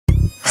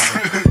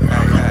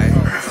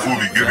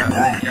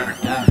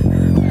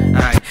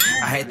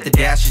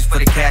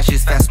cash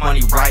is fast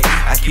money, right?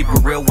 I keep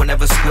it real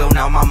whenever squill,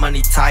 now my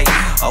money tight.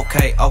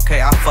 Okay,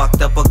 I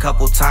fucked up a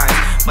couple times,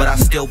 but I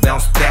still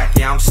bounce back,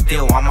 yeah, I'm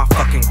still on my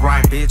fucking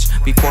grind, bitch.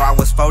 Before I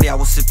was 40, I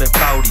was sipping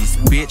 40s,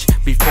 bitch.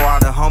 Before all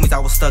the homies, I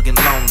was stuck and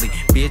lonely,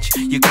 bitch.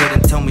 You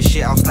couldn't tell me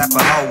shit, I'll slap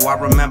a hoe. I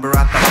remember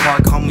at the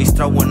park, homies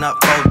throwing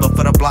up foes, but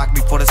for the block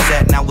before the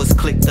set, now it's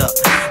clicked up.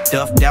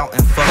 Duffed out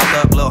and fucked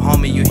up, little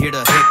homie, you hear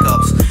the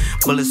hiccups.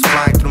 Bullets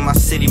flying through my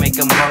city, make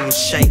them Harlem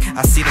shake.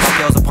 I see the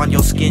scales upon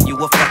your skin, you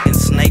a fucking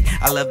snake.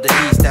 I love the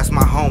East, that's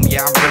my home,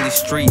 yeah, I'm really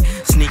street.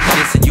 Sneak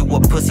this and you a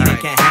pussy, they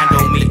can't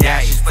handle me.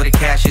 Ashes for the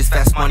cash is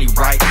fast money,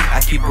 right?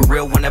 I keep it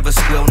real whenever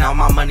squill, now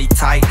my money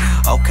tight.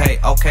 Okay,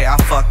 I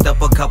fucked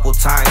up a couple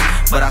times,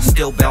 but I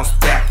still bounce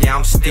back, yeah,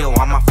 I'm still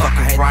on my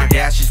fucking grind.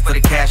 Ashes for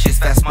the cash is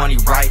fast money,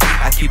 right?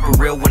 I keep it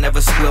real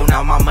whenever squill,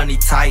 now my money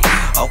tight.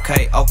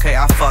 Okay,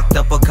 I fucked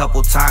up a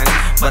couple times,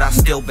 but I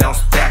still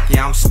bounce back,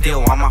 yeah, I'm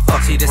still on my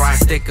fucking grind.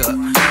 Stick up,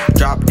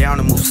 drop down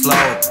and move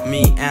slow.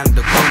 Me and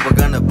the crew, we're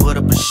gonna put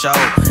up a show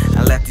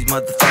and let these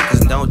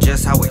motherfuckers know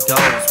just how it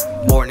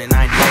goes. Born in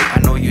 98,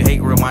 I know you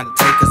hate rewind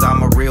to take, cause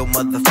I'm a real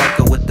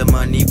motherfucker with the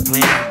money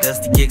plan.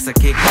 Dusty kicks, I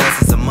kick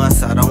dust, it's a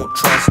must, I don't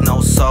trust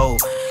no soul,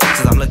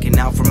 cause I'm looking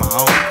out for my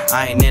own.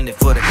 I ain't in it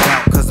for the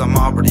clout, cause I'm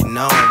already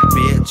known,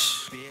 bitch.